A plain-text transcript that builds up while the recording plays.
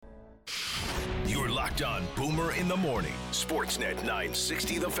Locked On Boomer in the Morning. Sportsnet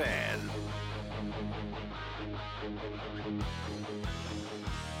 960 The Fan.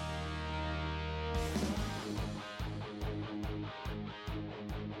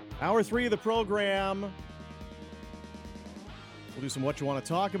 Hour 3 of the program. We'll do some What You Want to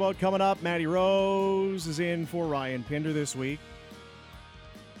Talk About coming up. Matty Rose is in for Ryan Pinder this week.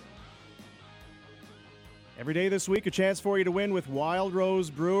 Every day this week, a chance for you to win with Wild Rose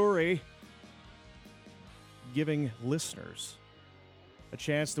Brewery, giving listeners a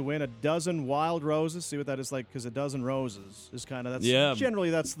chance to win a dozen Wild Roses. See what that is like, because a dozen roses is kind of, generally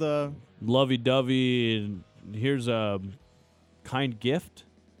that's the lovey-dovey, and here's a kind gift.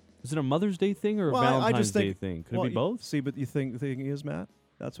 Is it a Mother's Day thing or a Valentine's Day thing? Could it be both? See, but the thing is, Matt,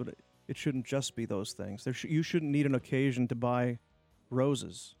 that's what it shouldn't just be those things. You shouldn't need an occasion to buy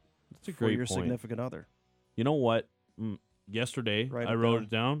roses for your significant other. You know what? Yesterday, I wrote it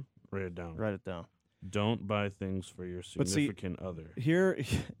down. Write it down. Don't buy things for your significant other. Here,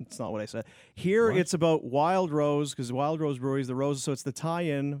 it's not what I said. Here, it's about Wild Rose, because Wild Rose Brewery is the roses, so it's the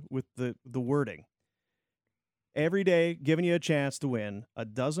tie-in with the wording. Every day, giving you a chance to win a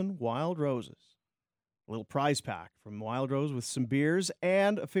dozen Wild Roses. A little prize pack from Wild Rose with some beers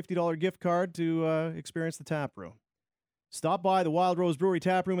and a $50 gift card to experience the tap room. Stop by the Wild Rose Brewery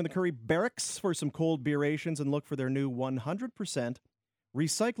tap room in the Curry Barracks for some cold beerations and look for their new 100%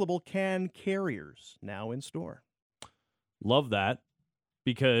 recyclable can carriers now in store. Love that,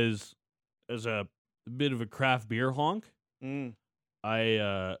 because as a bit of a craft beer honk,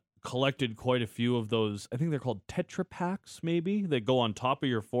 I collected quite a few of those. I think they're called Tetra Packs, maybe, that go on top of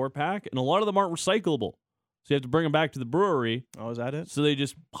your 4-pack, and a lot of them aren't recyclable. So you have to bring them back to the brewery. Oh, is that it? So they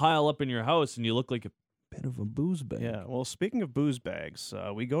just pile up in your house, and you look like a bit of a booze bag. Yeah, well, speaking of booze bags,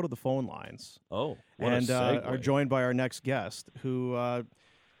 we go to the phone lines. Oh, and are joined by our next guest, who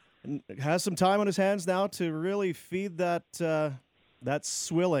has some time on his hands now to really feed that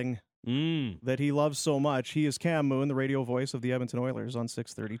swilling that he loves so much. He is Cam Moon, the radio voice of the Edmonton Oilers on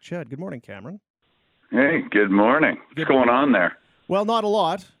 630 CHED. Good morning, Cameron. Hey, good morning. What's going on there? Well, not a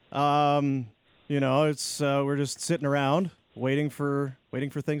lot. It's we're just sitting around waiting for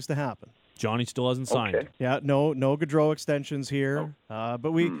things to happen. Johnny still hasn't signed. Okay. Yeah, no Gaudreau extensions here.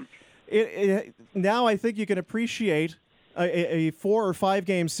 But now I think you can appreciate a 4 or 5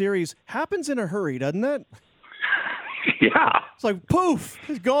 game series happens in a hurry, doesn't it? Yeah. It's like, poof,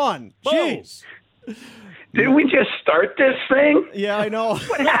 it's gone. Jeez. Did we just start this thing? Yeah, I know.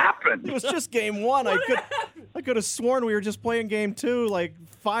 What happened? It was just game 1. I could have sworn we were just playing game 2 like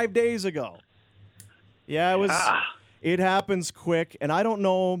 5 days ago. Yeah, it happens quick, and I don't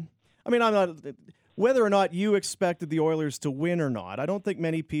know. I mean, I'm not whether or not you expected the Oilers to win or not. I don't think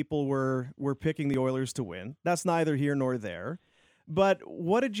many people were picking the Oilers to win. That's neither here nor there. But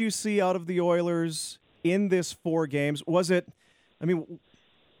what did you see out of the Oilers in this 4 games? Was it? I mean,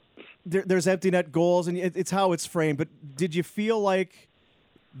 there's empty net goals, and it's how it's framed. But did you feel like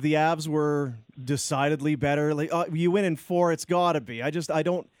the Avs were decidedly better? Like, you win in 4, it's got to be. I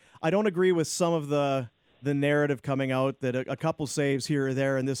don't agree with some of the narrative coming out that a couple saves here or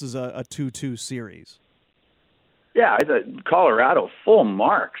there, and this is a 2-2 series. Yeah, I thought Colorado full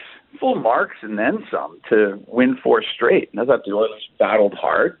marks and then some to win 4 straight. And I thought the Oilers battled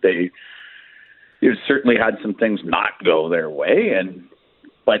hard. They certainly had some things not go their way,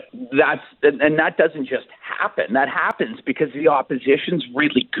 but that doesn't just happen. That happens because the opposition's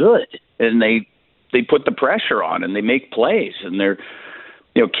really good, and they put the pressure on and they make plays, and they're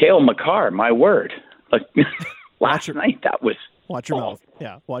Cale Makar, my word. Like last night, that was. Watch your mouth.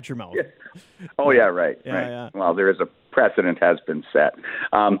 Yeah, watch your mouth. Yeah. Oh, yeah, right. Yeah, right. Yeah. Well, there is a precedent has been set.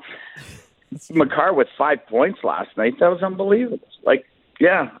 Makar with 5 points last night. That was unbelievable. Like,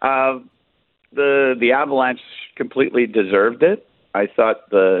 yeah, the Avalanche completely deserved it. I thought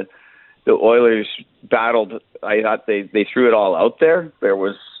the Oilers battled. I thought they threw it all out there.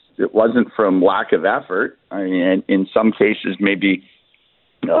 It wasn't from lack of effort. I mean, in some cases, maybe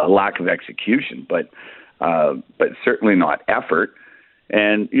lack of execution, but certainly not effort.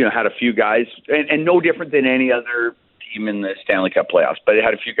 And had a few guys, and no different than any other team in the Stanley Cup playoffs. But it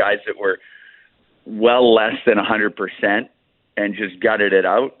had a few guys that were well less than 100% and just gutted it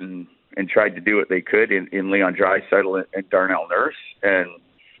out and tried to do what they could in Leon Draisaitl and Darnell Nurse, and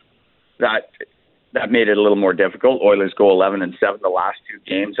that made it a little more difficult. Oilers go 11-7 the last 2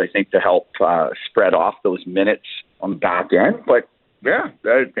 games, I think, to help spread off those minutes on the back end. But yeah,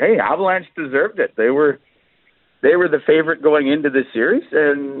 hey, Avalanche deserved it. They were the favorite going into the series,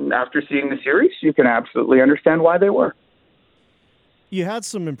 and after seeing the series, you can absolutely understand why they were. You had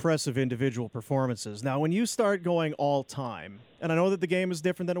some impressive individual performances. Now, when you start going all time, and I know that the game is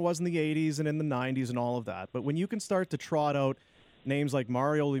different than it was in the 80s and in the 90s and all of that, but when you can start to trot out names like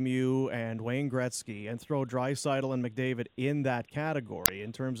Mario Lemieux and Wayne Gretzky and throw Draisaitl and McDavid in that category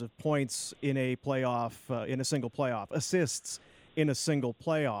in terms of points in a playoff, in a single playoff, assists in a single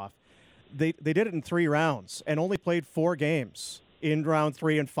playoff, they did it in 3 rounds and only played 4 games in round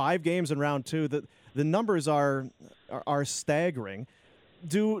 3 and 5 games in round 2. The numbers are staggering.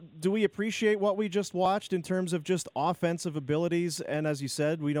 Do we appreciate what we just watched in terms of just offensive abilities? And as you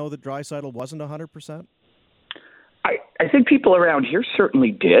said, we know that Draisaitl wasn't 100%. I think people around here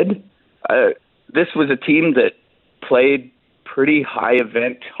certainly did. This was a team that played pretty high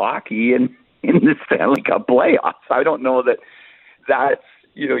event hockey in the Stanley Cup playoffs. I don't know that's,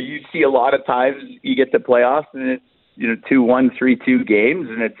 you see a lot of times you get the playoffs and it's, 2-1, 3-2 games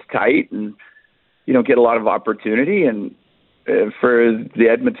and it's tight and you don't get a lot of opportunity. And for the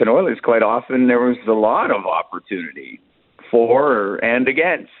Edmonton Oilers, quite often there was a lot of opportunity for and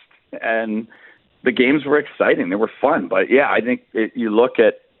against. And the games were exciting. They were fun. But, yeah, I think you look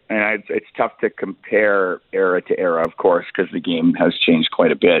at – and it's tough to compare era to era, of course, because the game has changed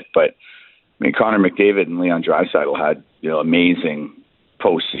quite a bit. But, I mean, Connor McDavid and Leon Draisaitl had amazing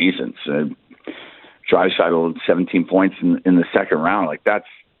postseasons. Draisaitl 17 points in the second round. Like, that's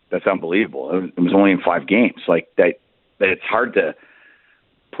unbelievable. It was only in 5 games. Like, that it's hard to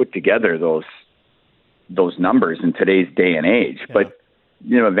put together those numbers in today's day and age. Yeah. But,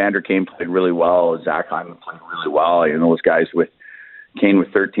 Evander Kane played really well. Zach Hyman played really well. Those guys with Kane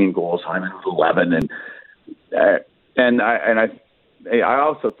with 13 goals, Hyman with 11, and I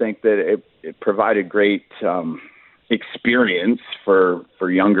also think that it provided great experience for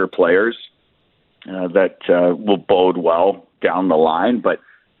younger players that will bode well down the line. But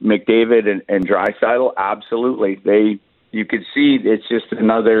McDavid and Draisaitl, absolutely, you could see it's just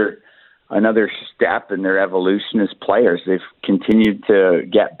another step in their evolution as players. They've continued to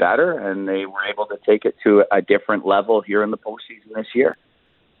get better, and they were able to take it to a different level here in the postseason this year.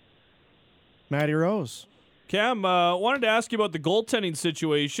 Matty Rose. Cam, wanted to ask you about the goaltending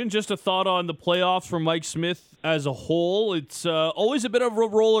situation. Just a thought on the playoffs for Mike Smith as a whole. It's always a bit of a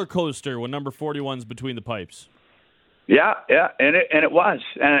roller coaster when number 41's between the pipes. Yeah, and it was.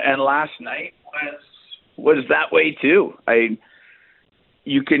 And last night was that way too.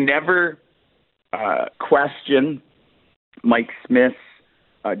 You can never question Mike Smith's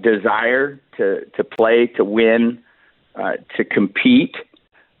desire to play, to win, to compete,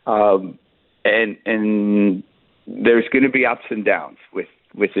 and there's going to be ups and downs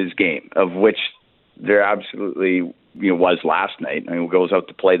with his game, of which there absolutely was last night. I mean, goes out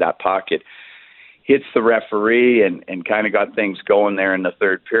to play that puck, it hits the referee, and kind of got things going there in the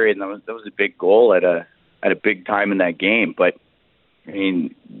third period. And that was a big goal at a big time in that game, but. I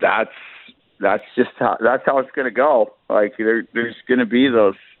mean, that's just how it's going to go. Like there's going to be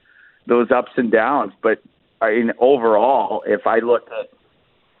those ups and downs. But I mean, overall, if I look at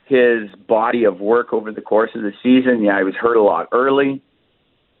his body of work over the course of the season, he was hurt a lot early.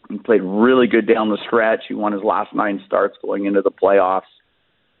 He played really good down the stretch. He won his last 9 starts going into the playoffs.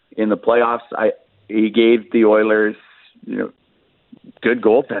 In the playoffs, he gave the Oilers, good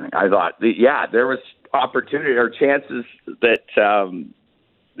goaltending. I thought, there was opportunity or chances that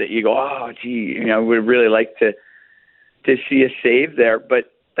you go, oh, gee, would really like to see a save there.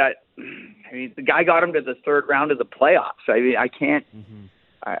 But the guy got him to the third round of the playoffs. I mean, I can't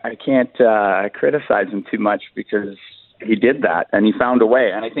criticize him too much because he did that and he found a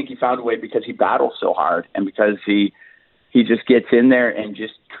way. And I think he found a way because he battles so hard and because he just gets in there and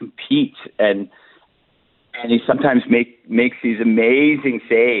just competes and he sometimes makes these amazing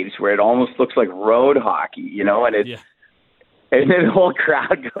saves where it almost looks like road hockey, and it's and then the whole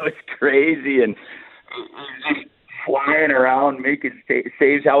crowd goes crazy and he's just flying around making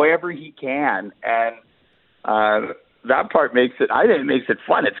saves however he can, and that part makes it. I think it makes it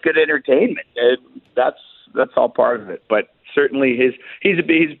fun. It's good entertainment. That's all part of it. But certainly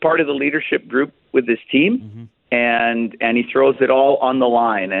he's part of the leadership group with his team. Mm-hmm. And he throws it all on the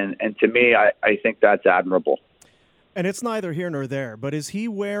line. And to me, I think that's admirable. And it's neither here nor there, but is he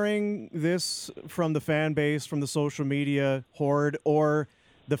wearing this from the fan base, from the social media horde, or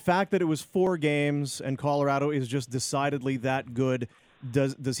the fact that it was 4 games and Colorado is just decidedly that good,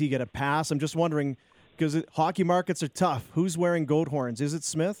 does he get a pass? I'm just wondering, because hockey markets are tough. Who's wearing goat horns? Is it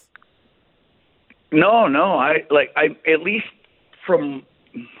Smith? No. I at least from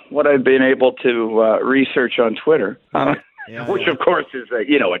what I've been able to research on Twitter, which of course is a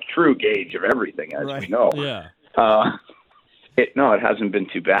true gauge of everything, as we know. Yeah. It hasn't been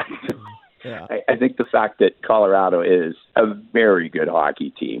too bad. Yeah. I think the fact that Colorado is a very good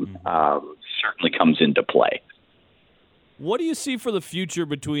hockey team certainly comes into play. What do you see for the future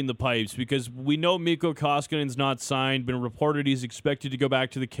between the pipes? Because we know Mikko Koskinen's not signed. Been reported he's expected to go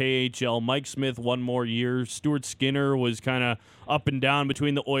back to the KHL. Mike Smith, 1 more year. Stuart Skinner was kind of up and down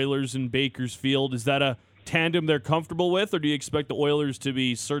between the Oilers and Bakersfield. Is that a tandem they're comfortable with, or do you expect the Oilers to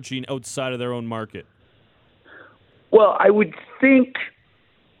be searching outside of their own market? Well, I would think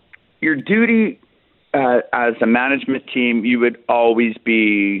your duty as a management team, you would always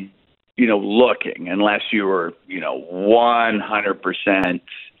be, looking, unless you were, 100%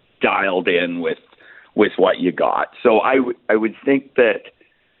 dialed in with what you got. So I would think that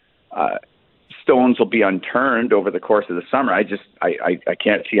stones will be unturned over the course of the summer. I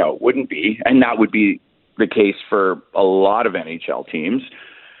can't see how it wouldn't be, and that would be the case for a lot of NHL teams.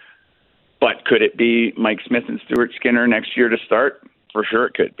 But could it be Mike Smith and Stuart Skinner next year to start? For sure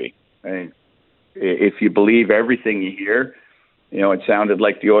it could be. I mean, if you believe everything you hear, it sounded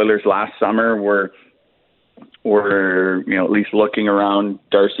like the Oilers last summer were at least looking around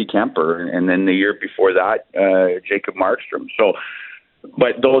Darcy Kemper, and then the year before that, Jacob Markstrom. So,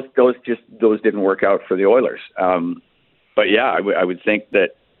 but those didn't work out for the Oilers. But yeah, I would think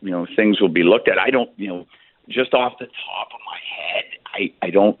that things will be looked at. I don't, just off the top of my head, I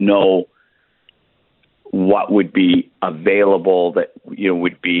don't know what would be available that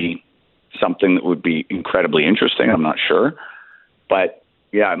would be something that would be incredibly interesting. I'm not sure. But,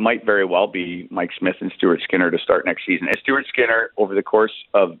 yeah, it might very well be Mike Smith and Stuart Skinner to start next season. And Stuart Skinner, over the course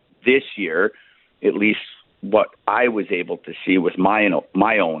of this year, at least what I was able to see with my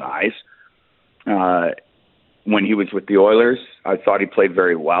own eyes, when he was with the Oilers, I thought he played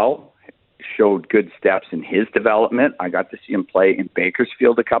very well, showed good steps in his development. I got to see him play in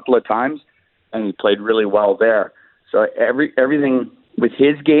Bakersfield a couple of times, and he played really well there. So everything with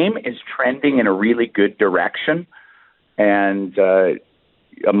his game is trending in a really good direction. And a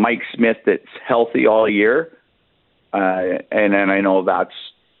Mike Smith that's healthy all year, and then I know that's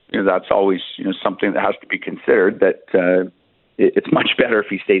always something that has to be considered. That it's much better if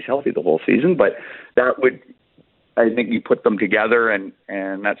he stays healthy the whole season. But that would, I think, you put them together, and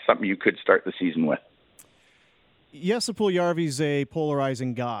that's something you could start the season with. Jesse Puljujarvi's a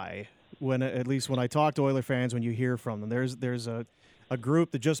polarizing guy. At least when I talk to Oiler fans, when you hear from them, there's a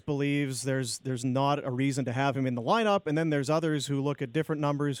group that just believes there's not a reason to have him in the lineup, and then there's others who look at different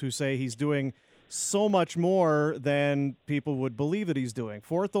numbers who say he's doing so much more than people would believe that he's doing.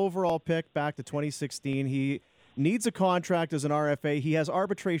 4th overall pick back to 2016. He needs a contract as an RFA. He has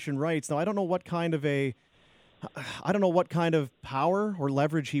arbitration rights. Now, I don't know what kind of power or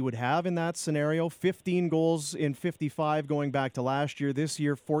leverage he would have in that scenario. 15 goals in 55 going back to last year. This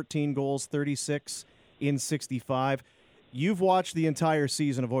year, 14 goals, 36 in 65. You've watched the entire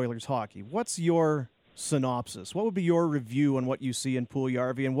season of Oilers hockey. What's your synopsis? What would be your review on what you see in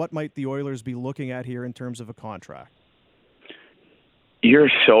Puljujarvi, and what might the Oilers be looking at here in terms of a contract? You're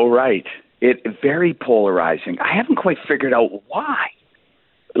so right. It's very polarizing. I haven't quite figured out why.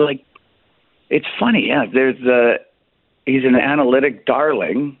 Like, it's funny. Yeah, he's an analytic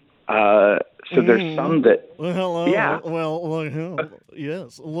darling. So there's some that. Well, yeah.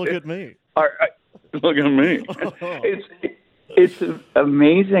 Yes. Look at me. Look at me. It's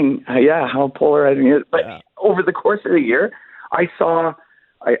amazing, how polarizing it is. But over the course of the year, I saw,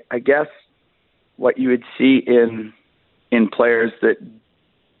 I guess, what you would see in players that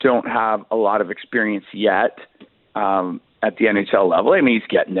don't have a lot of experience yet at the NHL level. I mean, he's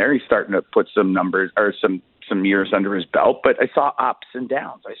getting there. He's starting to put some numbers or some years under his belt. But I saw ups and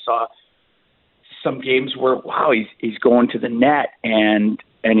downs. I saw some games where, wow, he's going to the net and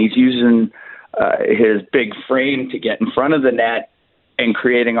he's using his big frame to get in front of the net and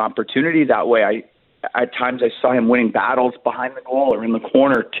creating opportunity that way. At times I saw him winning battles behind the goal or in the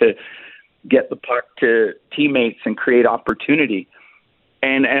corner to get the puck to teammates and create opportunity.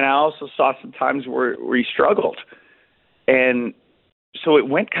 And I also saw some times where he struggled. And so it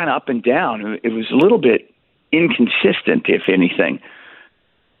went kind of up and down. It was a little bit inconsistent, if anything.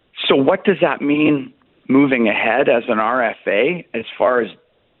 So what does that mean moving ahead as an RFA as far as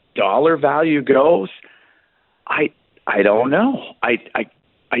dollar value goes? I don't know. I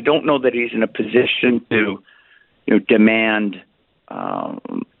don't know that he's in a position to demand a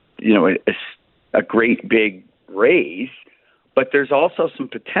great big raise, but there's also some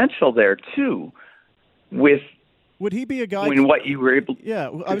potential there too. Would he be a guy? When what you were able I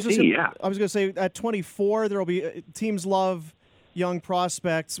was going to say at 24 there'll be teams love young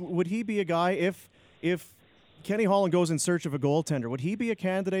prospects. Would he be a guy if Kenny Holland goes in search of a goaltender? Would he be a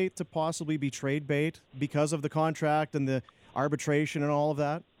candidate to possibly be trade bait because of the contract and the arbitration and all of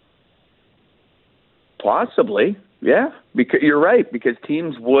that? Possibly, yeah. Because you're right. Because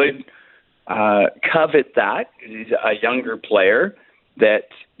teams would covet that. He's a younger player that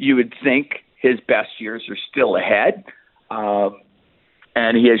you would think his best years are still ahead,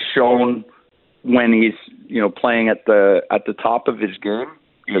 and he has shown when he's playing at the top of his game,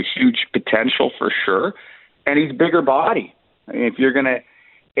 huge potential for sure, and he's bigger body. I mean, if you're going to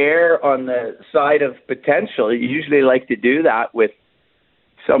err on the side of potential, you usually like to do that with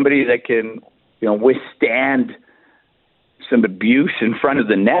somebody that can withstand some abuse in front of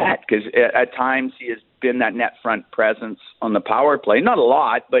the net, because at times he has been that net front presence on the power play. Not a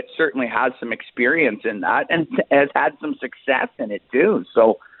lot, but certainly has some experience in that and has had some success in it too.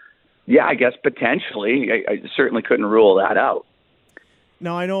 So, yeah, I guess potentially, I certainly couldn't rule that out.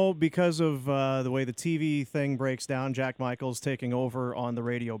 Now, I know because of the way the TV thing breaks down, Jack Michaels taking over on the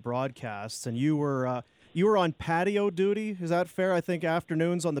radio broadcasts, and you were on patio duty. Is that fair? I think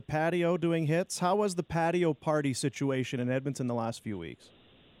afternoons on the patio doing hits. How was the patio party situation in Edmonton the last few weeks?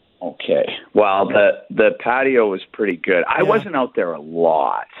 Okay. Well, the patio was pretty good. I wasn't out there a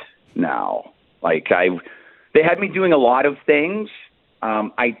lot now. They had me doing a lot of things.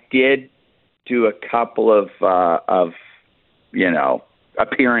 I did do a couple of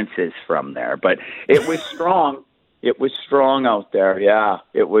appearances from there, but it was strong. It was strong out there. Yeah,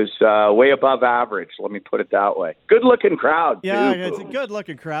 it was way above average. Let me put it that way. Good-looking crowd. Yeah, too. It's a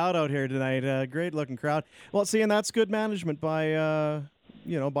good-looking crowd out here tonight. Great-looking crowd. Well, see, and that's good management by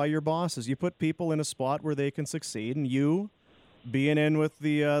by your bosses. You put people in a spot where they can succeed, and you being in with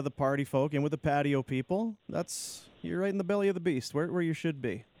the party folk and with the patio people, you're right in the belly of the beast, where you should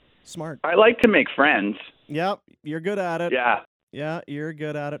be. Smart. I like to make friends. Yep, you're good at it. Yeah. Yeah, you're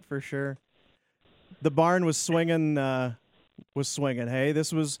good at it for sure. The barn was swinging. Hey,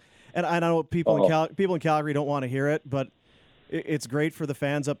 this was, and I know people in Calgary don't want to hear it, but it's great for the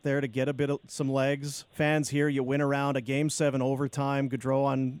fans up there to get some legs. Fans here, you win around a Game 7 overtime. Gaudreau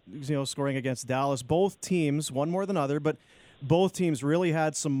on scoring against Dallas. Both teams, one more than other, but both teams really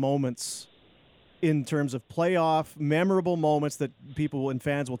had some moments in terms of playoff memorable moments that people and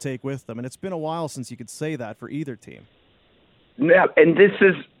fans will take with them. And it's been a while since you could say that for either team. Yeah, and this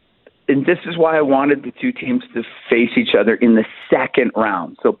is why I wanted the two teams to face each other in the second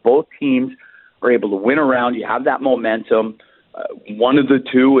round. So both teams are able to win a round. You have that momentum. One of the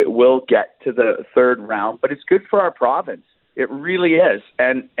two, it will get to the third round, but it's good for our province. It really is,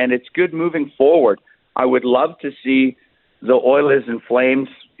 and it's good moving forward. I would love to see the Oilers and Flames,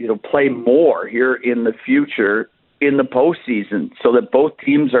 play more here in the future in the postseason, so that both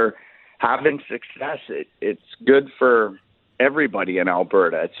teams are having success. It's good for everybody in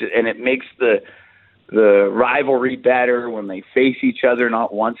Alberta, and it makes the rivalry better when they face each other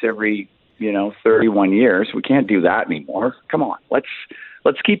not once every 31 years. We can't do that anymore. Come on,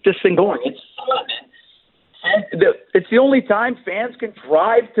 let's keep this thing going. It's fun. And it's the only time fans can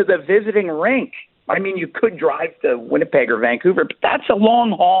drive to the visiting rink. I mean, you could drive to Winnipeg or Vancouver, but that's a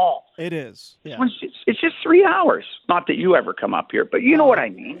long haul. It is. Yeah. It's just 3 hours. Not that you ever come up here, but you know what I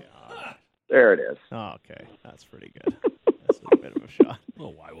mean. There it is. Oh, okay. That's pretty good. That's a bit of a shot.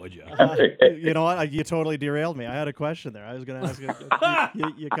 Well, why would you? You know what? You totally derailed me. I had a question there. I was going to ask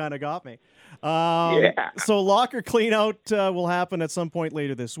you. You kind of got me. So locker cleanout will happen at some point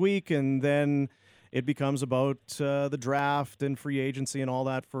later this week, and then it becomes about the draft and free agency and all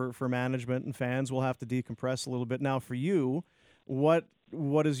that for management, and fans will have to decompress a little bit. Now, for you, what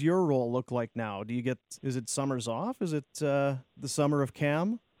does your role look like now? Is it summers off? Is it the summer of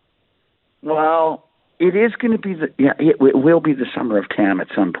Cam? Well, it is going to be it will be the summer of Cam at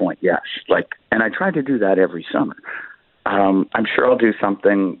some point, yes. And I try to do that every summer. I'm sure I'll do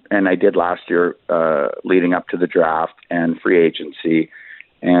something, and I did last year leading up to the draft and free agency,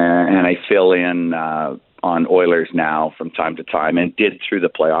 and I fill in on Oilers now from time to time, and did through the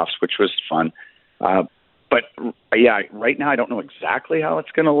playoffs, which was fun. But yeah, right now I don't know exactly how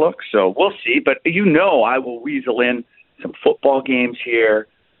it's going to look, so we'll see. But I will weasel in some football games here.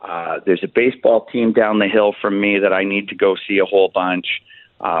 There's a baseball team down the hill from me that I need to go see a whole bunch.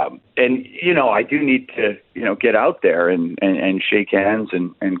 And I do need to, get out there and shake hands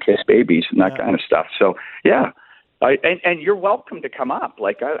and kiss babies and that kind of stuff. So, yeah. And you're welcome to come up.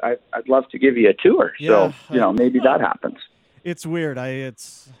 I'd love to give you a tour. So, maybe that happens. It's weird.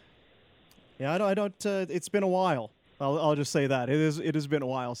 It's been a while. I'll just say that. It has been a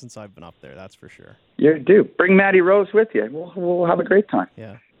while since I've been up there. That's for sure. You do. Bring Matty Rose with you. We'll have a great time.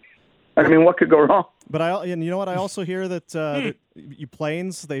 Yeah. I mean, what could go wrong? But and you know what? I also hear that you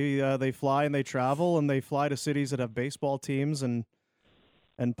planes they fly and they travel and they fly to cities that have baseball teams and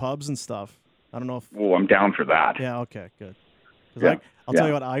pubs and stuff. I don't know if. Oh, I'm down for that. Yeah. Okay. Good. I'll tell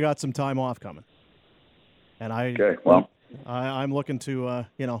you what. I got some time off coming. And Okay, well. I'm looking to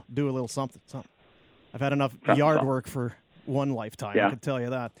do a little something. I've had enough yard work for one lifetime. Yeah. I can tell you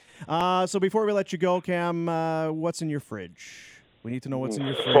that. So before we let you go, Cam, what's in your fridge? We need to know what's in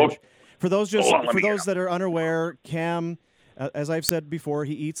your fridge. For those that are unaware, Cam, as I've said before,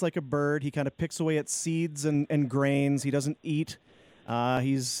 he eats like a bird. He kind of picks away at seeds and grains. He doesn't eat.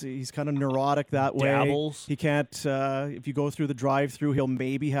 He's kind of neurotic that way. Dabbles. He can't. If you go through the drive-through, he'll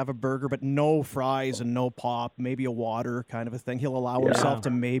maybe have a burger, but no fries and no pop. Maybe a water kind of a thing. He'll allow himself to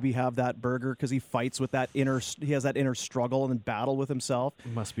maybe have that burger because he fights with that inner. He has that inner struggle and battle with himself.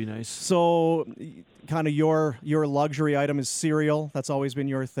 Must be nice. So, kind of your luxury item is cereal. That's always been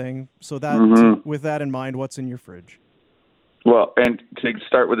your thing. So that with that in mind, what's in your fridge? Well, and to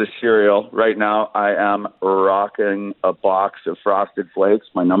start with the cereal, right now I am rocking a box of Frosted Flakes,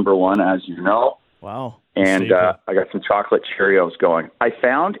 my number one, as you know. Wow. And I got some chocolate Cheerios going. I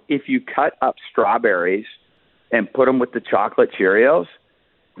found if you cut up strawberries and put them with the chocolate Cheerios,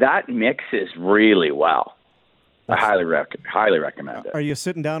 that mixes really well. I highly recommend it. Are you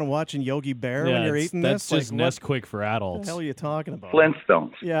sitting down and watching Yogi Bear when you're eating that's this? Just Nesquik for adults. What the hell are you talking about?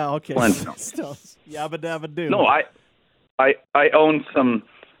 Flintstones. Yeah, okay. Flintstones. Yabba dabba do. No, I own some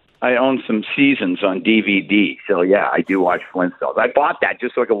seasons on DVD, so yeah, I do watch Flintstones. I bought that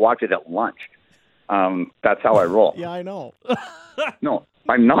just so I could watch it at lunch. That's how I roll. Yeah, I know. No,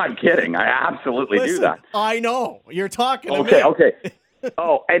 I'm not kidding. I absolutely do that. I know. You're talking to me. Okay.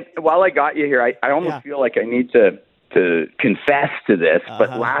 Oh, and while I got you here, I almost feel like I need to confess to this,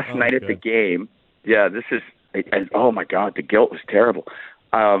 but last night at the game, this is, oh my God, the guilt was terrible.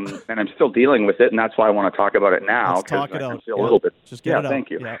 And I'm still dealing with it, and that's why I want to talk about it now. Let's talk it I out. feel a little bit. Just get it out. Thank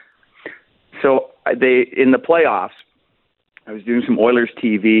you. Yeah. So in the playoffs, I was doing some Oilers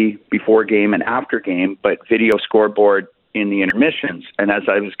TV before game and after game, but video scoreboard in the intermissions. And as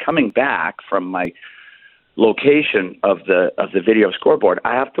I was coming back from my location of the video scoreboard,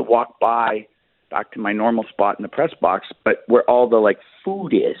 I have to walk back to my normal spot in the press box, but where all the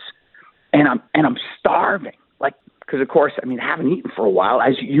food is, and I'm starving. Because, of course, I haven't eaten for a while,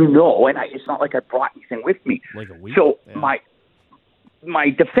 as you know, and it's not like I brought anything with me. Like a week? So my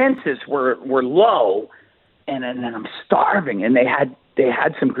defenses were low, and then I'm starving, and they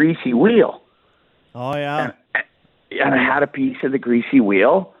had some greasy wheel. Oh, yeah. And I had a piece of the greasy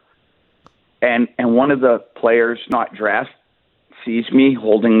wheel, and one of the players not dressed sees me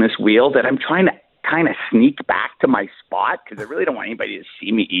holding this wheel that I'm trying to kind of sneak back to my spot because I really don't want anybody to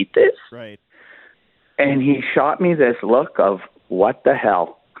see me eat this. Right. And he shot me this look of, what the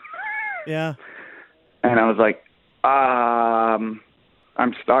hell? Yeah. And I was like, I'm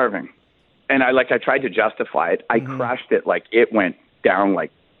starving. And I tried to justify it. I crushed it like it went down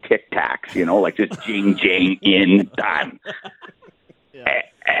like Tic Tacs, like just jing, jing, in, done. Yeah.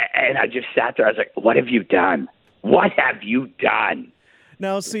 And I just sat there. I was like, what have you done? What have you done?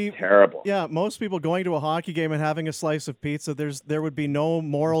 Now, see, terrible. Yeah, most people going to a hockey game and having a slice of pizza, there would be no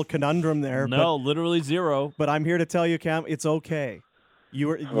moral conundrum there. No, literally zero. But I'm here to tell you, Cam, it's okay.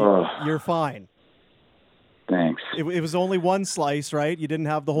 You're fine. Thanks. It was only one slice, right? You didn't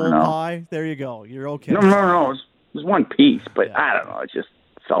have the whole pie. There you go. You're okay. No. It was one piece, but I don't know. It just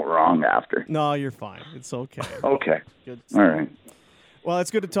felt wrong after. No, you're fine. It's okay. Okay. Good. All right. Well,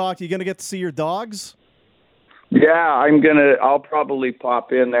 it's good to talk. You going to get to see your dogs? Yeah, I'll probably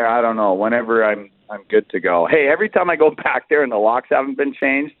pop in there. I don't know, whenever I'm good to go. Hey, every time I go back there and the locks haven't been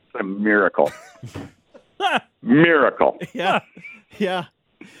changed, it's a miracle. Miracle. Yeah. Yeah.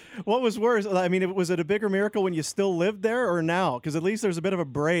 What was worse? Was it a bigger miracle when you still lived there or now? Because at least there's a bit of a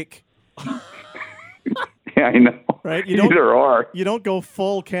break. Yeah, I know. Right? Either or. You don't go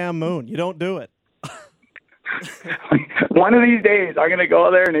full Cam Moon. You don't do it. One of these days, I'm going to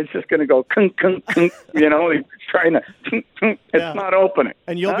go there, and it's just going to go, kunk, kunk, kunk, it's trying to, it's not opening.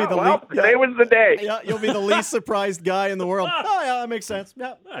 And you'll be today was the day. Yeah, you'll be the least surprised guy in the world. Oh, yeah, that makes sense.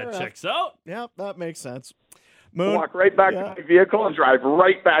 Yeah, that checks out. Yeah, that makes sense. Moon, walk right back to my vehicle and drive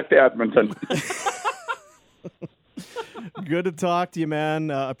right back to Edmonton. Good to talk to you,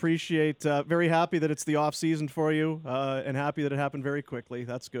 man. Appreciate. Very happy that it's the off season for you, and happy that it happened very quickly.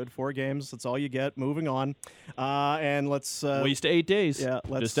 That's good. 4 games. That's all you get. Moving on, and let's waste 8 days. Yeah,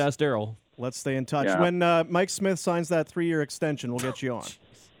 just ask Daryl. Let's stay in touch. Yeah. When Mike Smith signs that 3-year extension, we'll get you on.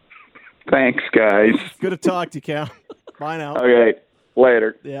 Thanks, guys. Good to talk to you, Cam. Bye now. Okay,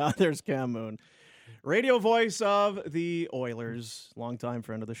 later. Yeah, there's Cam Moon, radio voice of the Oilers, longtime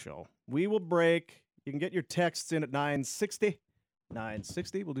friend of the show. We will break. You can get your texts in at 960.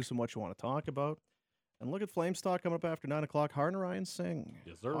 960. We'll do some what you want to talk about. And look at Flamestock coming up after 9 o'clock. Harden and Ryan Singh.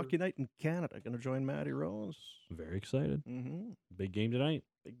 Yes, sir. Hockey night in Canada. Going to join Matty Rose. Very excited. Mm-hmm. Big game tonight.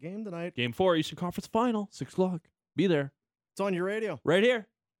 Big game tonight. Game 4, Eastern Conference Final, 6 o'clock. Be there. It's on your radio. Right here.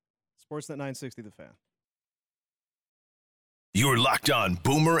 Sportsnet 960, The Fan. You're locked on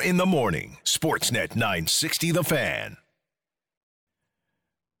Boomer in the Morning. Sportsnet 960 The Fan.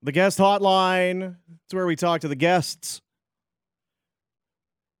 The guest hotline. It's where we talk to the guests.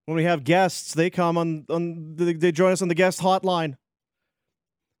 When we have guests, they come they join us on the guest hotline.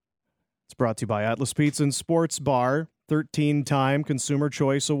 It's brought to you by Atlas Pizza and Sports Bar, 13-time Consumer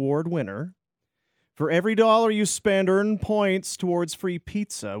Choice Award winner. For every $1 you spend, earn points towards free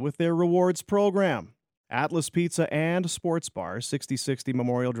pizza with their rewards program. Atlas Pizza and Sports Bar, 6060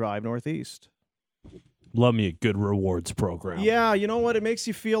 Memorial Drive, Northeast. Love me a good rewards program. Yeah, you know what? It makes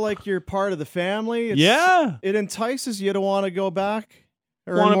you feel like you're part of the family. It entices you to want to go back.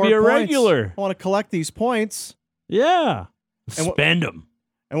 Want to be a regular. I want to collect these points. Yeah. And Spend them.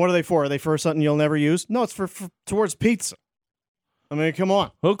 And what are they for? Are they for something you'll never use? No, it's for towards pizza. I mean, come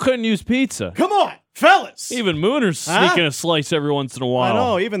on. Who couldn't use pizza? Come on, fellas. Even Mooner's sneaking a slice every once in a while. I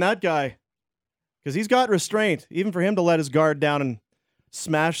know, even that guy. Because he's got restraint. Even for him to let his guard down and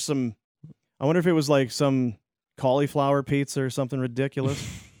smash some, I wonder if it was like some cauliflower pizza or something ridiculous.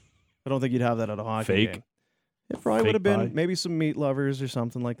 I don't think you'd have that at a hockey game. It probably would have been maybe some meat lovers or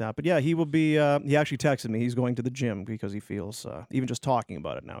something like that. But yeah, he will be, he actually texted me. He's going to the gym because he feels, even just talking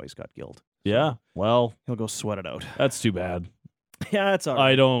about it now, he's got guilt. Yeah, well. He'll go sweat it out. That's too bad. Yeah, that's all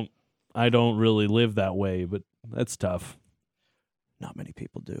right. I don't really live that way, but that's tough. Not many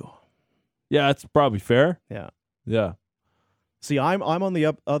people do. Yeah, that's probably fair. Yeah. Yeah. See, I'm on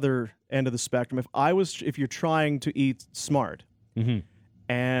the other end of the spectrum. If you're trying to eat smart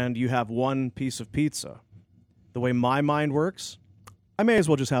and you have one piece of pizza, the way my mind works, I may as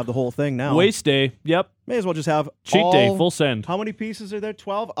well just have the whole thing now. Waste day. Yep. May as well just have cheat day, full send. How many pieces are there?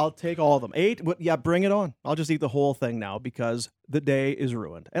 12? I'll take all of them. 8? Yeah, bring it on. I'll just eat the whole thing now because the day is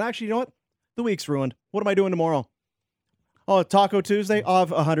ruined. And actually, you know what? The week's ruined. What am I doing tomorrow? Oh, Taco Tuesday? I'll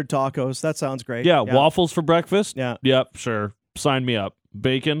have 100 tacos. That sounds great. Yeah, waffles for breakfast? Yeah. Yep, sure. Sign me up.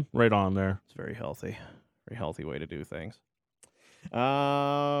 Bacon, right on there. It's very healthy. Very healthy way to do things.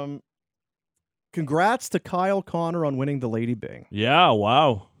 Congrats to Kyle Connor on winning the Lady Byng. Yeah,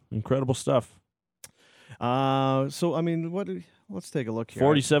 wow. Incredible stuff. So, I mean, let's take a look here.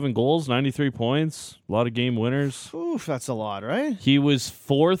 47 goals, 93 points, a lot of game winners. Oof, that's a lot, right? He was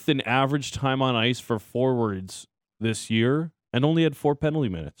 4th in average time on ice for forwards this year and only had 4 penalty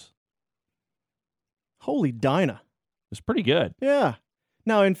minutes. Holy Dinah. It's pretty good. Yeah.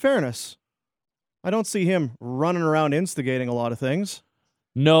 Now, in fairness, I don't see him running around instigating a lot of things.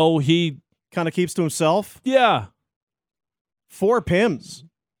 No, he kind of keeps to himself. Yeah. 4 PIMs.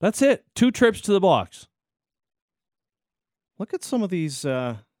 That's it. 2 trips to the box. Look at some of these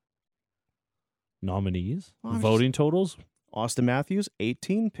nominees, voting totals. Austin Matthews,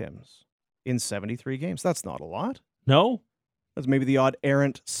 18 PIMs in 73 games. That's not a lot. No. That's maybe the odd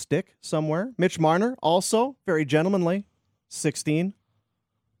errant stick somewhere. Mitch Marner, also very gentlemanly, 16.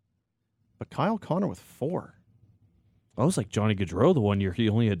 But Kyle Connor with 4. I was like Johnny Gaudreau the one year. He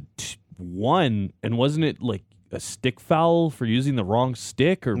only had 1. And wasn't it like a stick foul for using the wrong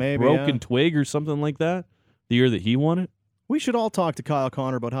stick or maybe, broken twig or something like that the year that he won it? We should all talk to Kyle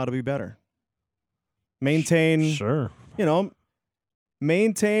Connor about how to be better. Maintain, sure.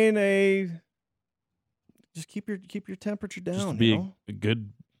 Maintain a. Just keep your temperature down. Just be a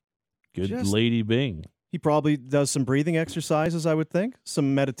good Lady Byng. He probably does some breathing exercises, I would think.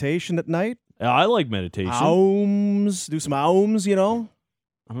 Some meditation at night. I like meditation. Aums. Do some aums, I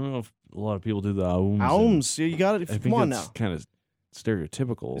don't know if a lot of people do the aums. Aums. You got it. Come on now. Kind of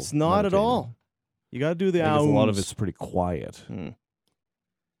stereotypical. It's not at all. You got to do the aums. A lot of it's pretty quiet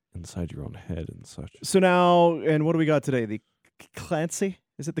inside your own head and such. So now, and what do we got today? The Clancy?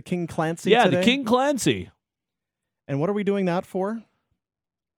 Is it the King Clancy today? Yeah, the King Clancy. And what are we doing that for?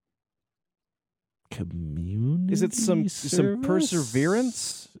 Community. Is it some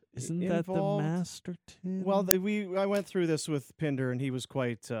perseverance? Isn't that the master tip? Well, I went through this with Pinder, and he was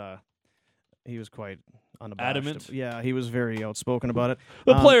quite unabashed. Adamant. Yeah, he was very outspoken about it.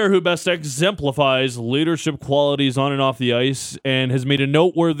 The player who best exemplifies leadership qualities on and off the ice and has made a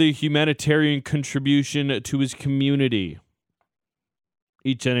noteworthy humanitarian contribution to his community.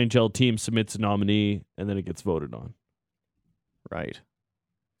 Each NHL team submits a nominee, and then it gets voted on. Right.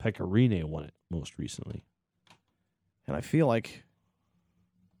 Pekka Rinne won it most recently. And I feel like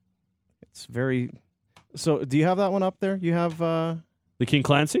it's very... So, do you have that one up there? You have... The King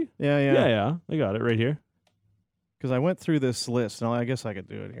Clancy? Yeah. I got it right here. Because I went through this list, and I guess I could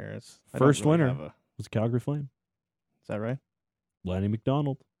do it here. First winner was Calgary Flame. Is that right? Lanny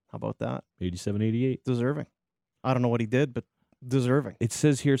McDonald, How about that? 87-88. Deserving. I don't know what he did, but deserving. It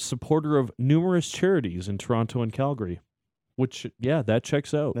says here, supporter of numerous charities in Toronto and Calgary, which, yeah, that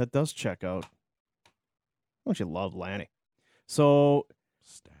checks out. That does check out. Don't you love Lanny? So,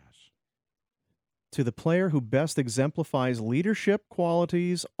 Stash. to the player who best exemplifies leadership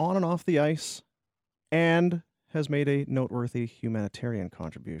qualities on and off the ice and has made a noteworthy humanitarian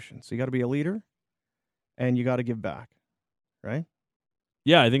contribution. So you got to be a leader and you got to give back, right?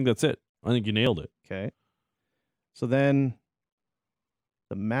 Yeah, I think that's it. I think you nailed it. Okay. So then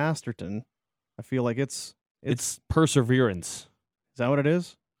the Masterton, I feel like it's perseverance. is that what it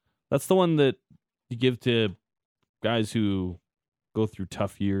is? That's the one that you give to guys who go through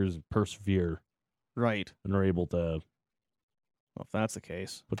tough years and persevere Right. and are able to Well, if that's the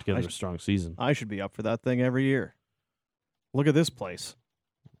case, put together I a strong season. I should be up for that thing every year. Look at this place.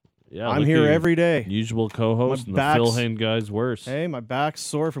 Yeah, I'm look here at your every day. Usual co-host, and the back's- Phil Hain guy's worse. Hey, my back's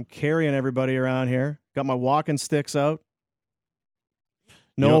sore from carrying everybody around here. Got my walking sticks out.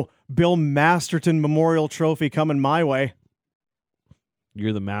 No, You know- Bill Masterton Memorial Trophy coming my way.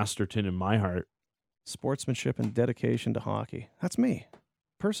 You're the Masterton in my heart. Sportsmanship and dedication to hockey. That's me.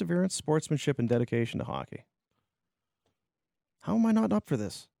 Perseverance, sportsmanship, and dedication to hockey. How am I not up for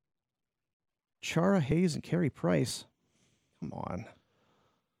this? Chara Hayes and Carey Price. Come on.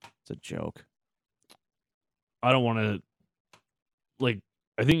 It's a joke. I don't want to,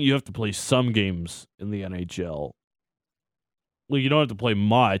 I think you have to play some games in the NHL. You don't have to play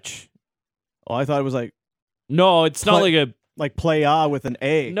much. Oh, I thought it was No, it's not like a. like play with an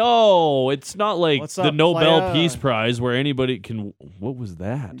A. No, it's not like What's the up, Nobel playa? Peace Prize where anybody can. What was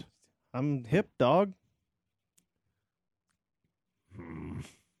that? I'm hip, dog.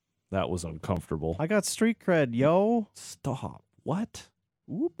 That was uncomfortable. I got street cred, yo. Stop. What?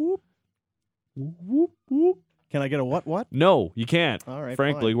 Whoop, whoop. Whoop, whoop, whoop. Can I get a what? No, you can't. All right,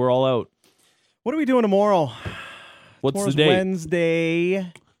 Frankly, fine. we're all out. What are we doing tomorrow? What's Tomorrow's the date?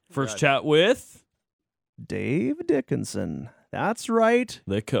 Wednesday. First chat with Dave Dickinson. That's right.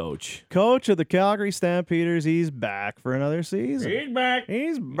 the coach. Coach of the Calgary Stampeders. He's back for another season. He's back.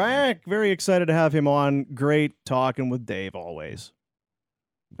 He's back. Very excited to have him on. Great talking with Dave always.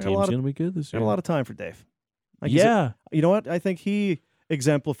 I got a Team's lot of- gonna be good this Got year. a lot of time for Dave. Like he's Yeah. you know what? I think he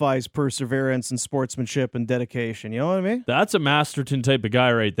exemplifies perseverance and sportsmanship and dedication. You know what I mean? That's a Masterton type of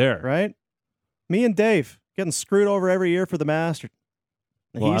guy right there. Right? Me and Dave getting screwed over every year for the Master.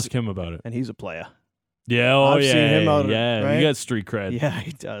 And, We'll he's, ask him about it. and he's a player. Yeah, oh I've yeah, seen him out, yeah. right? You got street cred. Yeah,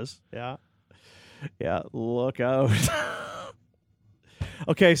 he does. Yeah. Yeah, look out.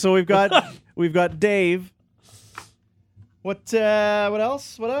 Okay, so we've got Dave. What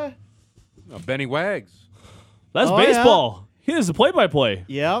else? Benny Wags. That's Oh, yeah. baseball. He is the play-by-play.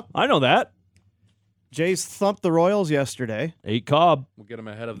 Yep. I know that. Jays thumped the Royals yesterday. 8 Cobb. We'll get him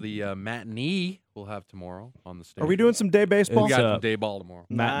ahead of the matinee we'll have tomorrow on the stage. Are we doing some day baseball? We got It's, some day ball tomorrow.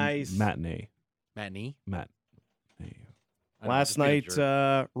 Nice. Matinee. Matinee. Matinee. I don't know, Last just get a night,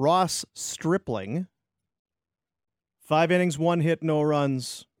 jerk. Ross Stripling, 5 innings, 1 hit, no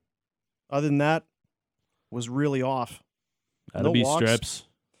runs. Other than that, was really off. That'll No be walks. strips.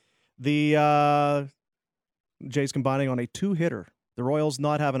 The Jays combining on a 2-hitter. The Royals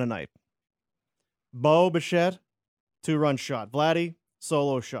not having a night. Bo Bichette, 2-run shot. Vladdy,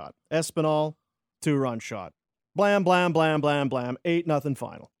 solo shot. Espinal, 2-run shot. Blam, blam, blam, blam, blam. 8-0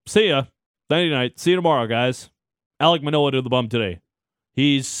 final. See ya. Nighty night. See you tomorrow, guys. Alec Manoah to the bum today.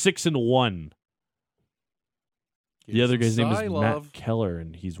 He's 6-1. Give The you other some guy's name is Cy Matt love. Keller,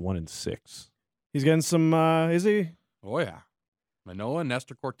 and he's 1-6. He's getting some, is he? Oh yeah, Manoah,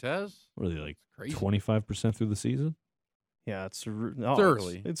 Nestor Cortez. What are they, like Crazy. 25% through the season? Yeah, it's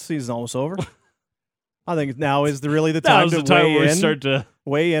early. It's season almost over. I think now is really the time Now's to the time weigh where we in, start to.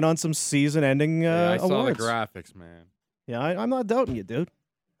 weigh in on some season-ending Yeah, I saw the awards. graphics, man. Yeah, I'm not doubting you, dude.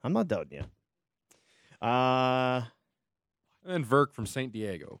 I'm not doubting you. And then Verk from St.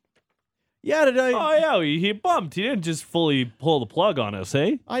 Diego. Yeah, did I? Oh yeah, he bumped. He didn't just fully pull the plug on us,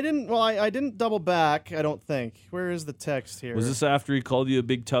 hey? I didn't. Well, I didn't double back. I don't think. Where is the text here? Was this after he called you a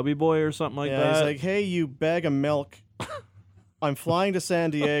big tubby boy or something like yeah, that? he's like, "Hey, you bag of milk. I'm flying to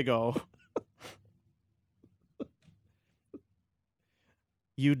San Diego.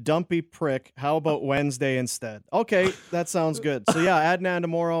 You dumpy prick. How about Wednesday instead? Okay, that sounds good. So yeah, Adnan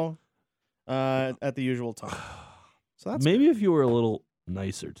tomorrow, at the usual time. So that's Maybe if you were a little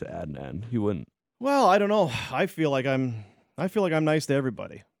nicer to Adnan, he wouldn't. well. I don't know. I feel like I'm nice to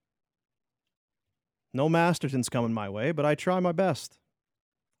everybody. No Masterton's coming my way, but I try my best.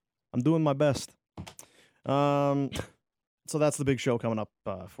 I'm doing my best. So that's the big show coming up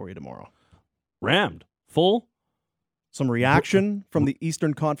for you tomorrow. rammed. Full. Some reaction from the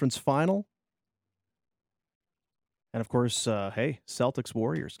Eastern Conference Final. And, of course,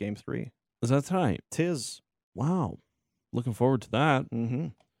 Celtics-Warriors, Game 3. Is that tonight? 'Tis. Wow. Looking forward to that. Mm-hmm.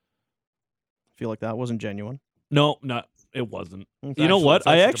 Feel like that wasn't genuine. No, it wasn't. Okay. You know what? It's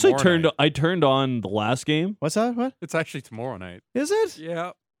I actually actually tomorrow turned on the last game. What's that? What? It's actually tomorrow night. Is it?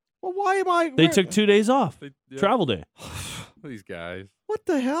 Yeah. Well, why am I... They took 2 days off. Travel day. These guys. What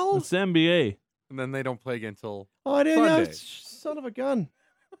the hell? It's the NBA. And then they don't play again until Oh, I didn't know. Sunday. Son of a gun.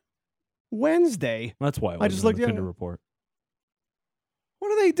 Wednesday. That's why I just looked- at yeah. report.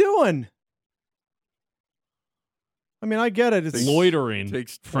 What are they doing? I mean, I get it. It's Loitering.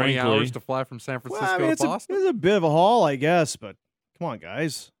 takes 20 frankly. hours to fly from San Well, Francisco I mean, to Boston. it's a bit of a haul, I guess, but come on,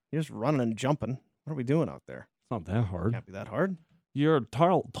 guys. You're just running and jumping. What are we doing out there? It's not that hard. Can't be that hard. You're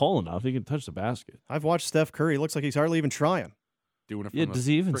tall enough. You can touch the basket. I've watched Steph Curry. Looks like he's hardly even trying. Doing it from Yeah, the does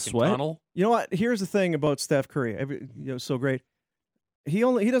he even frickin' sweat? tunnel. You know what? Here's the thing about Steph Curry. So great. He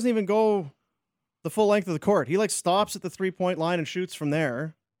doesn't even go the full length of the court. He stops at the 3-point line and shoots from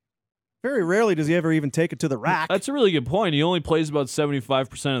there. Very rarely does he ever even take it to the rack. That's a really good point. He only plays about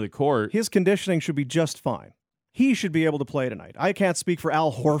 75% of the court. His conditioning should be just fine. He should be able to play tonight. I can't speak for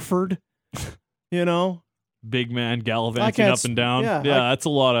Al Horford. You know? Big man gallivanting can't up and down. yeah, That's a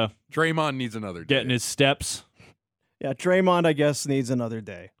lot of Draymond needs another day. getting his steps. Yeah, Draymond, I guess, needs another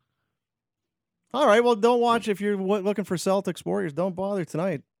day. All right, well, don't watch if you're looking for Celtics Warriors. Don't bother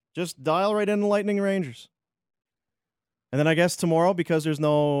tonight. Just dial right in the Lightning Rangers. And then I guess tomorrow, because there's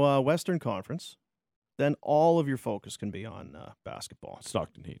no Western Conference, then all of your focus can be on basketball.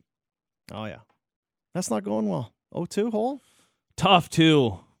 Stockton Heat. Oh, yeah. That's not going well. 0-2 hole? Tough,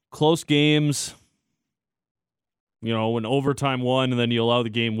 too. Close games. You know, when overtime won and then you allow the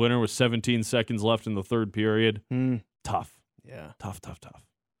game winner with 17 seconds left in the third period. Tough. Yeah. Tough.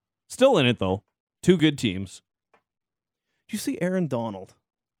 Still in it, though. 2 good teams. Did you see Aaron Donald?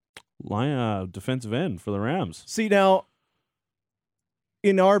 Defensive end for the Rams. See, now,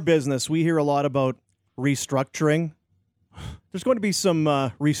 in our business, we hear a lot about restructuring. There's going to be some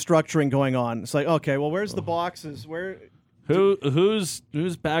restructuring going on. It's like, okay, well, where's the boxes? Where? Who's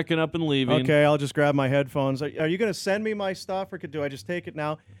backing up and leaving? Okay, I'll just grab my headphones. Are you going to send me my stuff, or do I just take it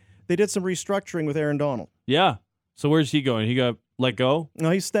now? They did some restructuring with Aaron Donald. Yeah. So where's he going? He got let go?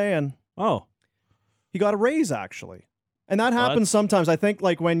 No, he's staying. Oh. He got a raise, actually. And that happens that's- sometimes. I think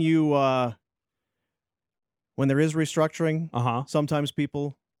like when you when there is restructuring, sometimes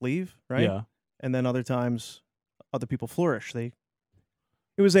people leave, right? Yeah. And then other times other people flourish. It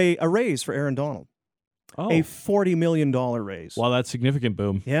was a raise for Aaron Donald. Oh. A $40 million raise. Wow, that's significant,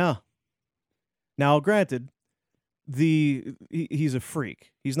 Boom. Yeah. Now, granted, he's a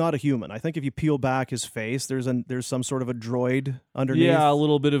freak. He's not a human. I think if you peel back his face, there's some sort of a droid underneath. Yeah, a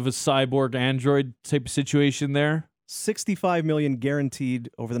little bit of a cyborg android type of situation there. $65 million guaranteed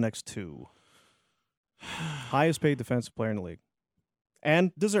over the next 2. Highest paid defensive player in the league.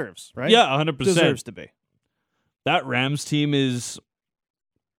 And deserves, right? Yeah, 100%. Deserves to be. That Rams team is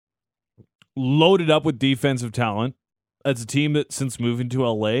loaded up with defensive talent. That's a team that, since moving to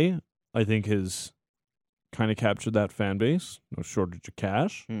LA, I think has kind of captured that fan base. No shortage of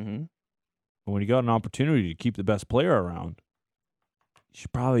cash. Mm-hmm. And when you got an opportunity to keep the best player around, you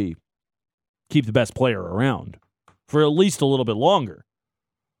should probably keep the best player around for at least a little bit longer.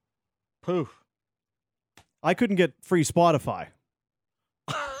 Poof. I couldn't get free Spotify.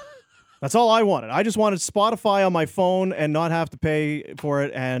 That's all I wanted. I just wanted Spotify on my phone and not have to pay for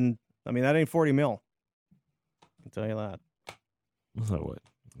it. And, I mean, that ain't 40 mil. I can tell you that. What's that, what,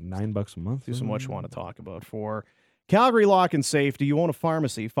 $9 a month? Do some what you want to talk about. For Calgary Lock and Safe, do you own a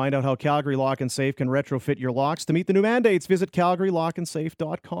pharmacy? Find out how Calgary Lock and Safe can retrofit your locks. To meet the new mandates, visit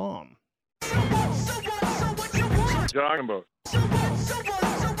calgarylockandsafe.com. Talking about.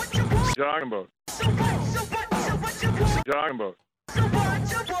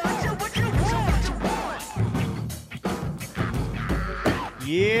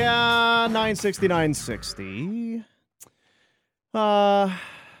 Yeah, 960.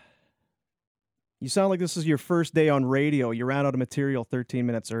 You sound like this is your first day on radio. You ran out of material 13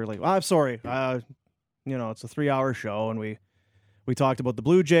 minutes early. Well, I'm sorry. It's a 3-hour show, and we talked about the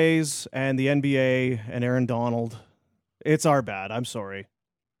Blue Jays and the NBA and Aaron Donald. It's our bad. I'm sorry.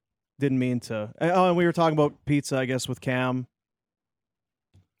 Didn't mean to. Oh, and we were talking about pizza, I guess, with Cam.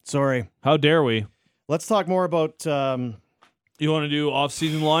 Sorry. How dare we? Let's talk more about... You want to do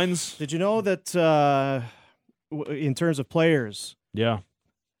off-season lines? Did you know that in terms of players, Yeah.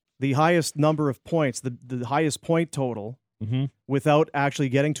 the highest number of points, the highest point total without actually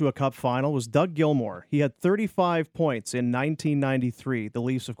getting to a cup final was Doug Gilmour. He had 35 points in 1993. The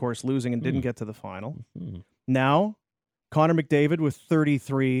Leafs, of course, losing and didn't get to the final. Now, Connor McDavid with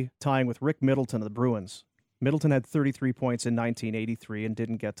 33, tying with Rick Middleton of the Bruins. Middleton had 33 points in 1983 and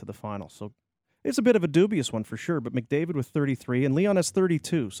didn't get to the final. So it's a bit of a dubious one for sure, but McDavid with 33 and Leon has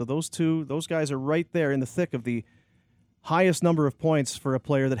 32. So those guys are right there in the thick of the highest number of points for a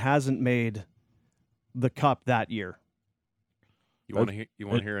player that hasn't made the cup that year. You want to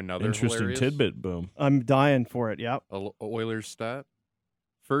hear another interesting hilarious tidbit? Boom. I'm dying for it. Yep. Oilers stat?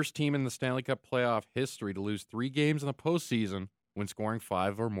 First team in the Stanley Cup playoff history to lose 3 games in the postseason when scoring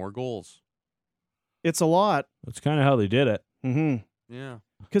 5 or more goals. It's a lot. That's kind of how they did it. Mm-hmm. Yeah.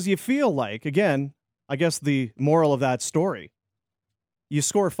 Because you feel like, again, I guess the moral of that story, you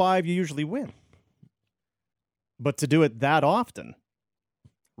score 5, you usually win. But to do it that often,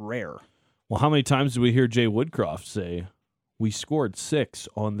 rare. Well, how many times did we hear Jay Woodcroft say, we scored 6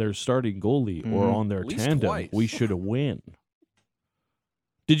 on their starting goalie or on their At least tandem. twice. We should have win.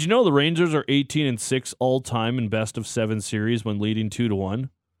 Did you know the Rangers are 18-6 all time in best of 7 series when leading 2-1?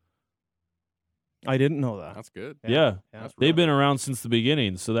 I didn't know that. That's good. Yeah. That's They've been relevant. around since the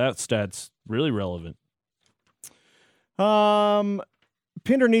beginning, so that stat's really relevant.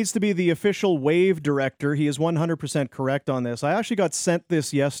 Pinder needs to be the official wave director. He is 100% correct on this. I actually got sent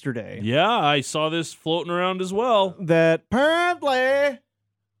this yesterday. Yeah, I saw this floating around as well. That apparently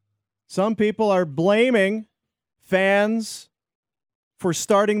some people are blaming fans for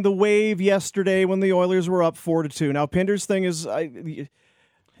starting the wave yesterday when the Oilers were up 4-2. Now, Pinder's thing is,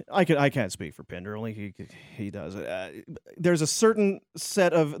 I can't speak for Pinder. Only he does. There's a certain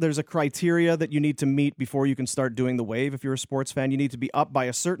there's a criteria that you need to meet before you can start doing the wave. If you're a sports fan, you need to be up by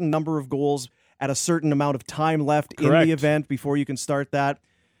a certain number of goals at a certain amount of time left in Correct. the event before you can start that.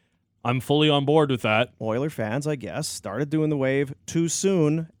 I'm fully on board with that. Oiler fans, I guess, started doing the wave too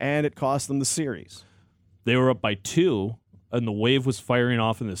soon, and it cost them the series. They were up by 2, and the wave was firing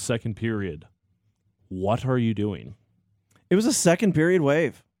off in the second period. What are you doing? It was a second period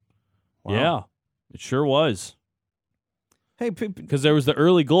wave. Wow. Yeah, it sure was. Hey, Because there was the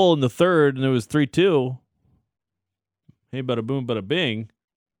early goal in the third, and it was 3-2. Hey, bada boom, bada bing.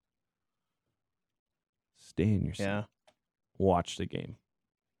 Stay in your seat. yeah. Watch the game.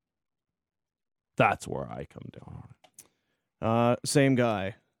 That's where I come down on it. Same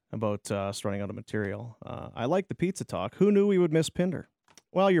guy about us running out of material. I like the pizza talk. Who knew we would miss Pinder?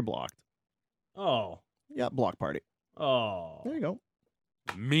 Well, you're blocked. Oh. Yeah, block party. Oh. There you go.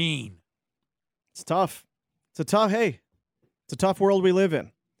 Mean. It's tough. It's a tough world we live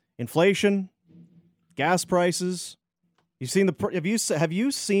in. Inflation, gas prices. Have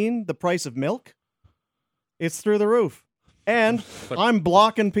you seen the price of milk? It's through the roof. And I'm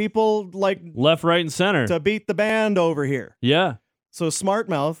blocking people like Left, right, and center. to beat the band over here. Yeah. So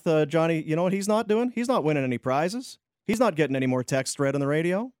Smartmouth, Johnny, you know what he's not doing? He's not winning any prizes. He's not getting any more text read on the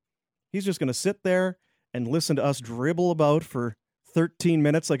radio. He's just going to sit there and listen to us dribble about for 13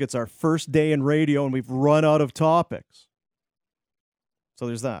 minutes like it's our first day in radio and we've run out of topics. So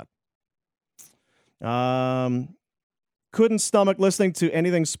there's that. Couldn't stomach listening to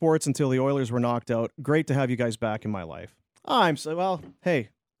anything sports until the Oilers were knocked out. Great to have you guys back in my life. Hey,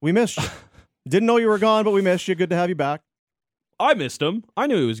 we missed you. Didn't know you were gone, but we missed you. Good to have you back. I missed him. I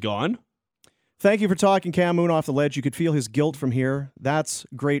knew he was gone. Thank you for talking Cam Moon off the ledge. You could feel his guilt from here. That's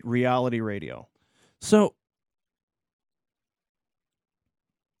great reality radio. So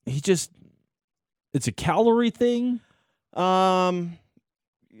it's a calorie thing.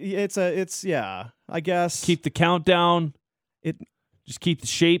 It's I guess. Keep the countdown. It just keep the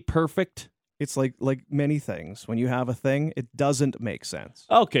shape perfect. It's like many things. When you have a thing, it doesn't make sense.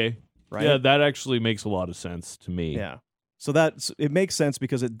 Okay. Right? Yeah, that actually makes a lot of sense to me. Yeah. So it makes sense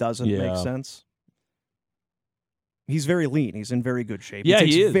because it doesn't make sense. He's very lean. He's in very good shape. Yeah, he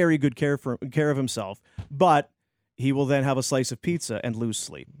takes he is. very good care of himself. But he will then have a slice of pizza and lose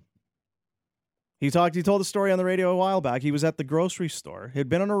sleep. He told the story on the radio a while back. He was at the grocery store. He had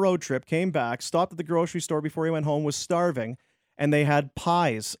been on a road trip, came back, stopped at the grocery store before he went home, was starving, and they had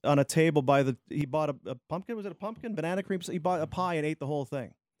pies on a table he bought a pumpkin. Was it a pumpkin? Banana cream? He bought a pie and ate the whole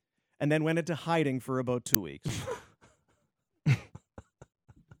thing. And then went into hiding for about 2 weeks.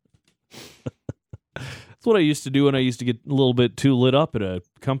 That's what I used to do when I used to get a little bit too lit up at a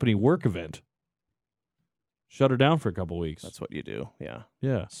company work event. Shut her down for a couple weeks. That's what you do. Yeah.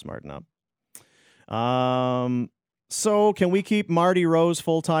 Yeah. Smarten up. So can we keep Marty Rose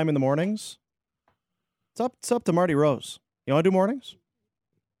full time in the mornings? It's up to Marty Rose. You want to do mornings?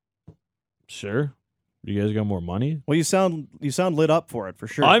 Sure. You guys got more money? Well, you sound lit up for it for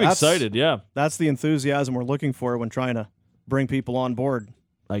sure. I'm excited, yeah. That's the enthusiasm we're looking for when trying to bring people on board.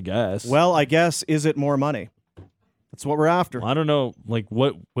 I guess. Well, I guess, is it more money? That's what we're after. Well, I don't know. Like,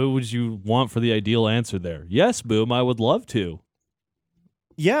 what would you want for the ideal answer there? Yes, Boom, I would love to.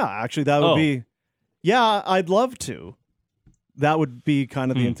 Yeah, actually, that would be. Yeah, I'd love to. That would be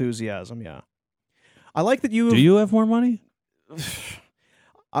kind of the enthusiasm. Yeah, I like that you. Do you have more money?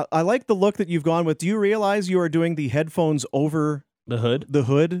 I like the look that you've gone with. Do you realize you are doing the headphones over The hood? the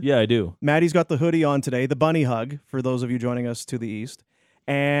hood? Yeah, I do. Maddie's got the hoodie on today, the bunny hug, for those of you joining us to the east,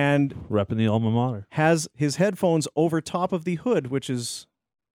 and Repping the alma mater. has his headphones over top of the hood, which is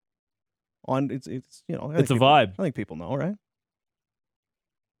on. It's you know. It's a vibe. I think people know, right?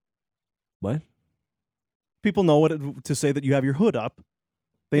 What? People know to say that you have your hood up.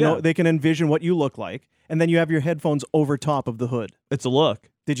 They know they can envision what you look like, and then you have your headphones over top of the hood. It's a look.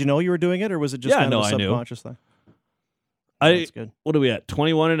 Did you know you were doing it, or was it just kind of a subconscious thing? That's good. What are we at?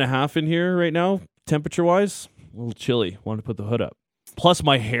 21.5 in here right now, temperature-wise? A little chilly. Wanted to put the hood up. Plus,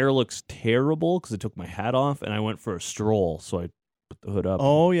 my hair looks terrible because I took my hat off, and I went for a stroll, so I put the hood up.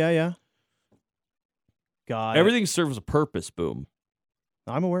 Oh, yeah. Got Everything serves a purpose, Boom.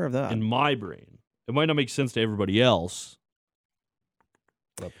 I'm aware of that. In my brain. It might not make sense to everybody else.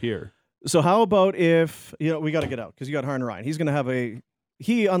 But up here. So how about if, we got to get out because you got Harn Ryan. He's going to have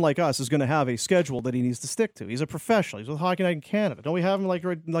he, unlike us, is going to have a schedule that he needs to stick to. He's a professional. He's with Hockey Night in Canada. Don't we have him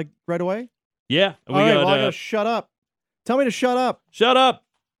right away? Yeah. All right, I got to shut up. Tell me to shut up. Shut up.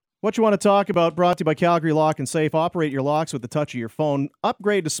 What you want to talk about, brought to you by Calgary Lock and Safe. Operate your locks with the touch of your phone.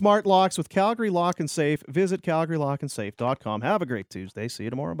 Upgrade to smart locks with Calgary Lock and Safe. Visit calgarylockandsafe.com. Have a great Tuesday. See you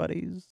tomorrow, buddies.